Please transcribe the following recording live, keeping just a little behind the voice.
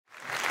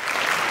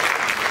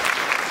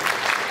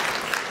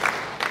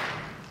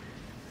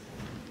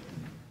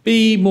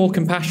Be more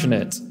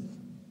compassionate.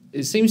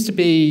 It seems to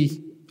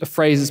be a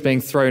phrase that's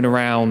being thrown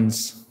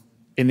around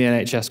in the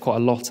NHS quite a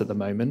lot at the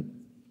moment.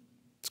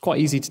 It's quite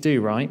easy to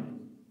do, right?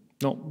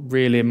 Not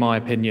really, in my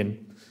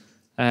opinion.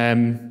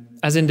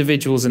 As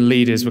individuals and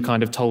leaders, we're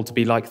kind of told to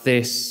be like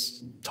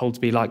this, told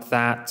to be like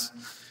that.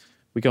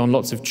 We go on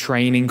lots of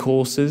training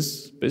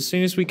courses, but as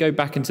soon as we go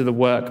back into the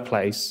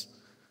workplace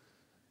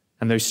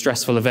and those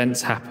stressful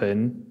events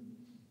happen,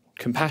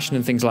 compassion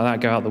and things like that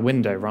go out the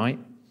window, right?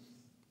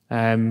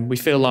 We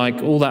feel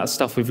like all that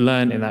stuff we've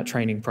learned in that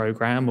training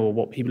program or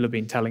what people have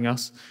been telling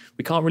us,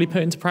 we can't really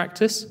put into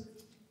practice.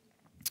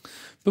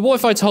 But what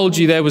if I told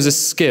you there was a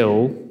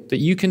skill that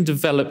you can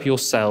develop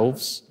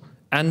yourselves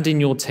and in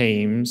your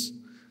teams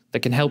that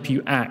can help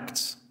you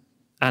act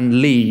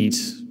and lead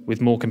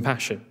with more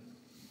compassion?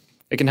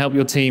 It can help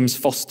your teams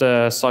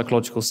foster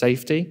psychological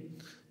safety,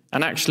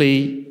 and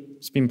actually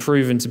it's been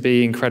proven to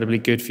be incredibly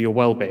good for your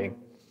well-being.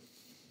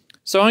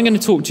 So I'm going to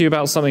talk to you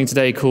about something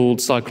today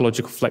called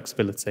psychological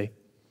flexibility.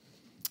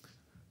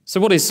 So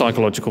what is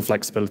psychological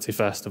flexibility,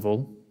 first of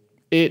all?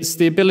 It's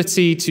the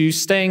ability to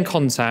stay in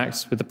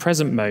contact with the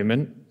present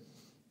moment,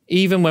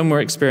 even when we're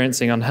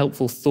experiencing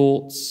unhelpful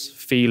thoughts,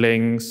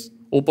 feelings,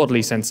 or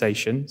bodily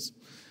sensations,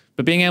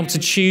 but being able to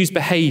choose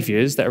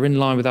behaviours that are in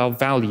line with our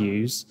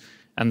values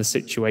and the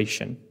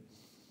situation.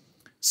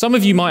 Some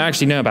of you might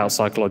actually know about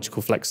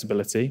psychological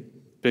flexibility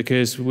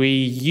because we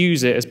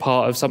use it as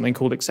part of something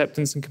called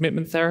acceptance and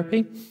commitment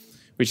therapy,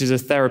 which is a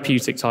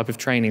therapeutic type of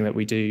training that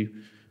we do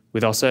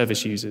with our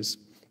service users.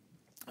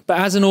 But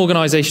as an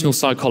organisational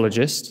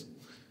psychologist,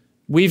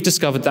 we've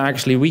discovered that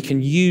actually we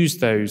can use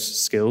those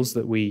skills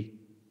that we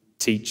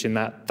teach in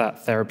that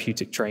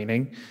therapeutic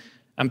training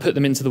and put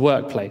them into the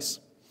workplace.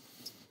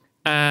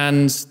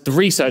 And the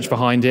research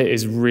behind it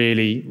is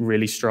really,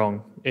 really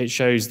strong. It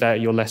shows that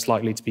you're less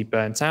likely to be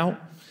burnt out.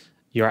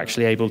 You're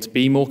actually able to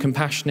be more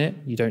compassionate.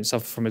 You don't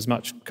suffer from as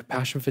much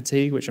compassion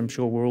fatigue, which I'm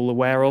sure we're all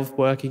aware of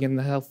working in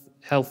the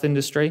health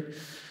industry.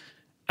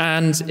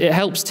 And it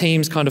helps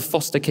teams kind of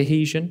foster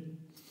cohesion.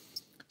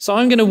 So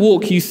I'm going to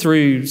walk you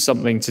through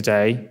something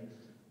today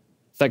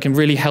that can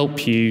really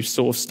help you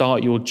sort of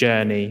start your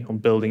journey on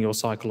building your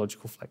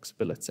psychological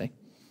flexibility.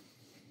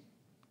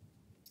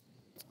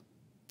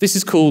 This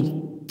is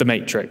called the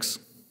matrix.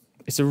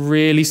 It's a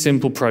really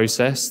simple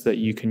process that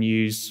you can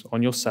use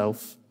on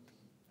yourself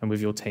and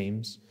with your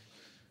teams.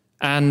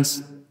 And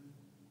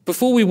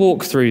before we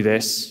walk through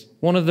this,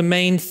 one of the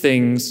main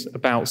things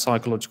about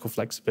psychological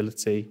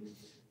flexibility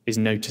is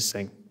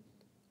noticing,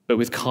 but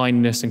with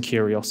kindness and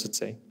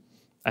curiosity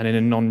and in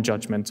a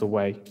non-judgmental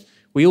way.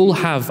 We all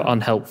have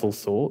unhelpful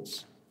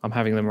thoughts. I'm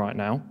having them right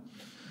now.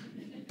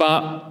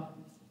 But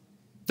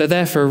they're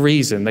there for a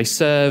reason. They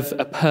serve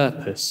a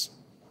purpose.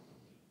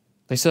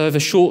 They serve a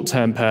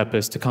short-term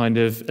purpose to kind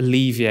of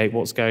alleviate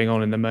what's going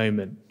on in the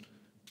moment.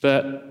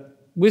 But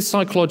with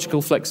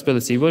psychological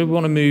flexibility, we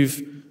want to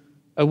move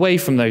away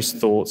from those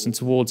thoughts and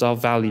towards our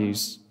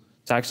values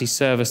to actually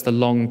serve us the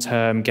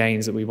long-term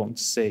gains that we want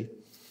to see.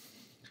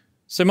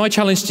 So my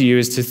challenge to you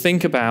is to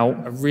think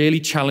about a really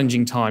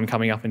challenging time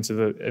coming up in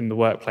the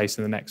workplace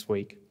in the next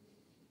week.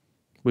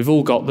 We've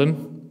all got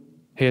them.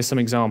 Here's some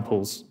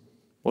examples.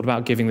 What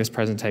about giving this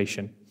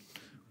presentation?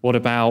 What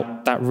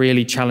about that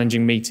really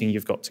challenging meeting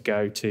you've got to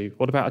go to?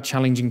 What about a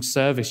challenging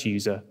service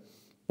user?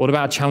 What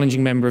about a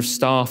challenging member of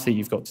staff that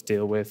you've got to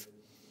deal with?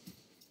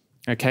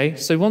 Okay,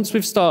 so once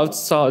we've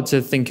started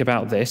to think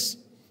about this,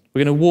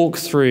 we're going to walk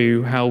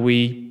through how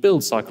we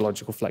build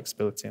psychological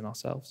flexibility in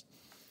ourselves.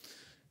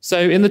 So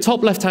in the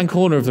top left-hand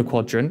corner of the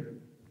quadrant,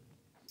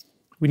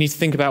 we need to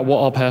think about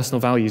what our personal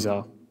values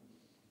are.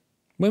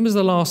 When was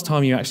the last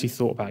time you actually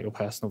thought about your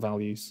personal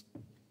values?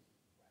 It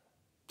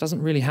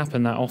doesn't really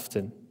happen that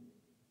often.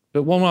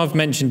 But one I've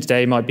mentioned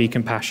today might be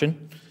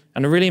compassion.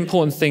 And a really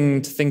important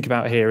thing to think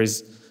about here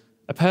is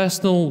a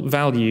personal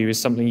value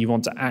is something you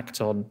want to act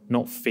on,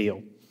 not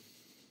feel.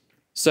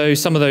 So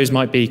some of those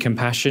might be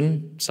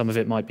compassion, some of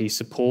it might be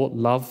support,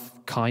 love,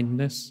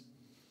 kindness.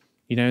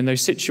 You know, in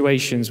those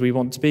situations, we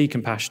want to be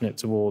compassionate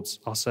towards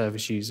our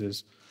service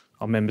users,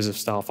 our members of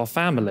staff, our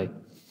family.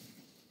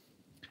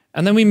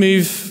 And then we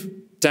move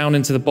down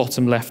into the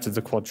bottom left of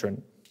the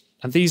quadrant.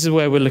 And these are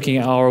where we're looking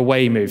at our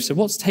away moves. So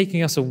what's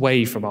taking us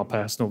away from our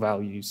personal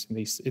values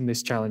in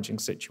this challenging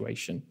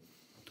situation?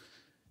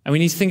 And we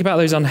need to think about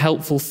those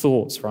unhelpful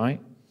thoughts,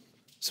 right?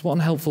 So what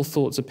unhelpful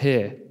thoughts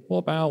appear? What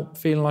about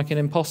feeling like an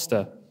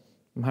imposter?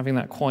 I'm having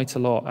that quite a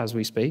lot as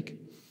we speak.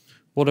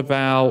 What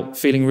about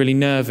feeling really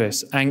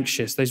nervous,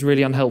 anxious, those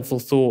really unhelpful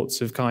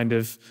thoughts of kind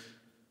of,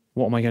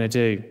 what am I going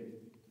to do?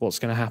 What's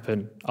going to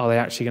happen? Are they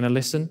actually going to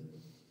listen?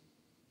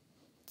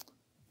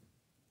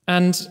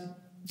 And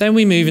then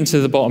we move into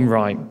the bottom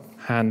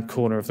right-hand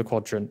corner of the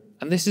quadrant.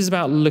 And this is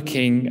about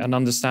looking and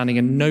understanding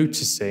and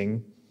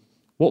noticing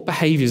what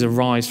behaviours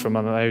arise from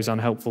those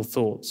unhelpful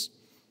thoughts.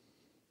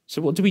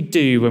 So what do we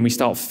do when we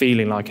start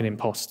feeling like an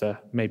imposter,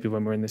 maybe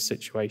when we're in this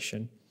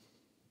situation?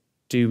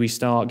 Do we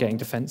start getting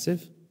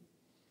defensive?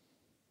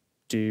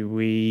 Do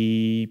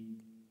we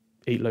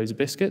eat loads of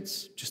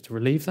biscuits just to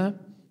relieve that?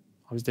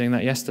 I was doing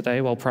that yesterday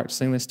while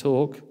practicing this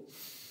talk.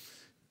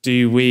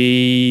 Do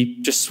we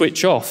just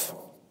switch off?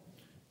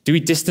 Do we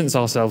distance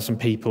ourselves from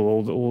people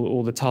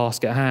or the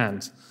task at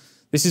hand?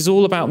 This is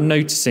all about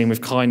noticing with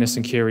kindness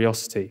and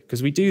curiosity,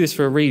 because we do this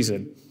for a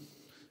reason.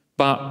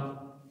 But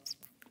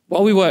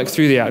while we work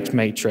through the ACT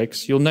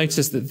matrix, you'll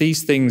notice that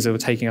these things are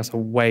taking us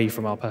away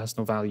from our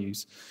personal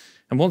values.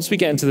 And once we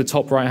get into the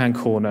top right-hand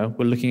corner,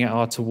 we're looking at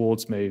our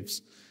towards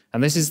moves.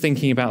 And this is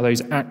thinking about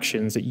those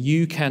actions that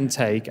you can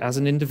take as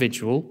an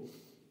individual,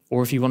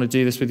 or if you want to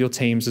do this with your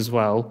teams as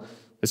well,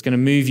 that's going to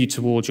move you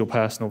towards your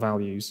personal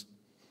values.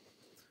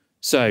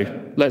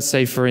 So let's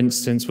say, for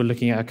instance, we're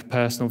looking at a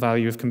personal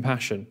value of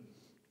compassion.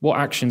 What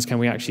actions can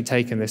we actually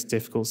take in this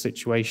difficult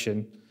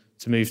situation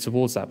to move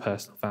towards that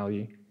personal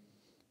value?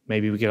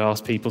 Maybe we could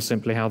ask people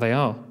simply how they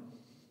are.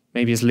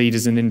 Maybe as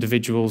leaders and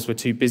individuals, we're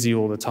too busy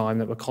all the time,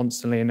 that we're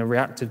constantly in a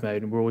reactive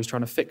mode and we're always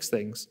trying to fix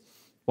things.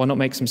 Why not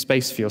make some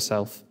space for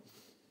yourself?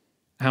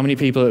 How many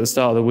people at the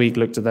start of the week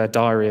looked at their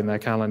diary and their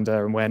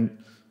calendar and went,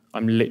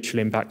 I'm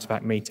literally in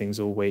back-to-back meetings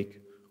all week,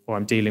 or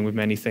I'm dealing with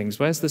many things.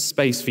 Where's the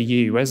space for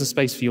you? Where's the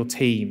space for your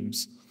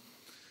teams?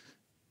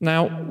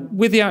 Now,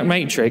 with the ACT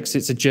matrix,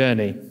 it's a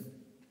journey.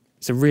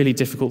 It's a really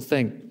difficult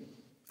thing,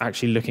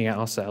 actually looking at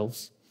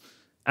ourselves.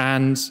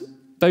 And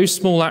those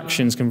small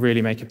actions can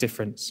really make a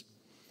difference.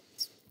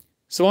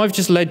 So I've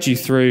just led you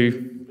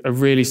through a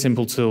really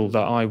simple tool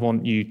that I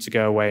want you to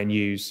go away and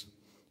use.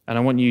 And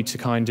I want you to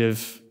kind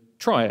of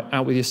try it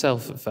out with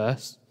yourself at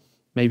first,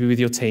 maybe with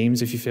your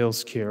teams if you feel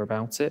secure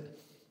about it,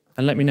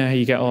 and let me know how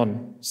you get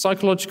on.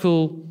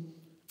 Psychological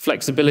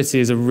flexibility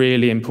is a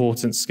really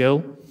important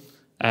skill,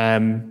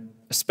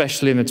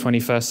 especially in the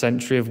 21st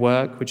century of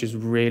work, which is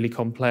really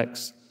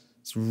complex.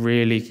 It's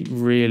really,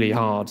 really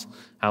hard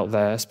out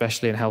there,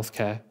 especially in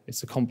healthcare.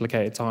 It's a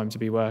complicated time to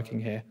be working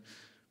here.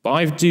 But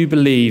I do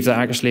believe that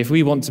actually if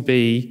we want to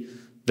be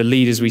the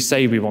leaders we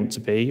say we want to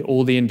be,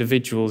 or the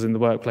individuals in the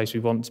workplace we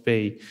want to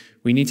be,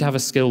 we need to have a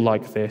skill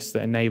like this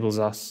that enables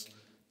us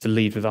to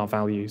lead with our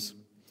values.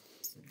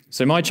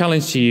 So my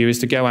challenge to you is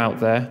to go out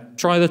there,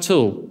 try the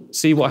tool,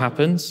 see what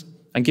happens,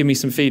 and give me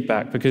some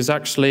feedback, because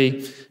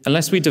actually,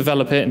 unless we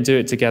develop it and do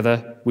it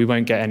together, we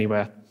won't get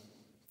anywhere.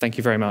 Thank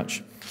you very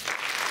much.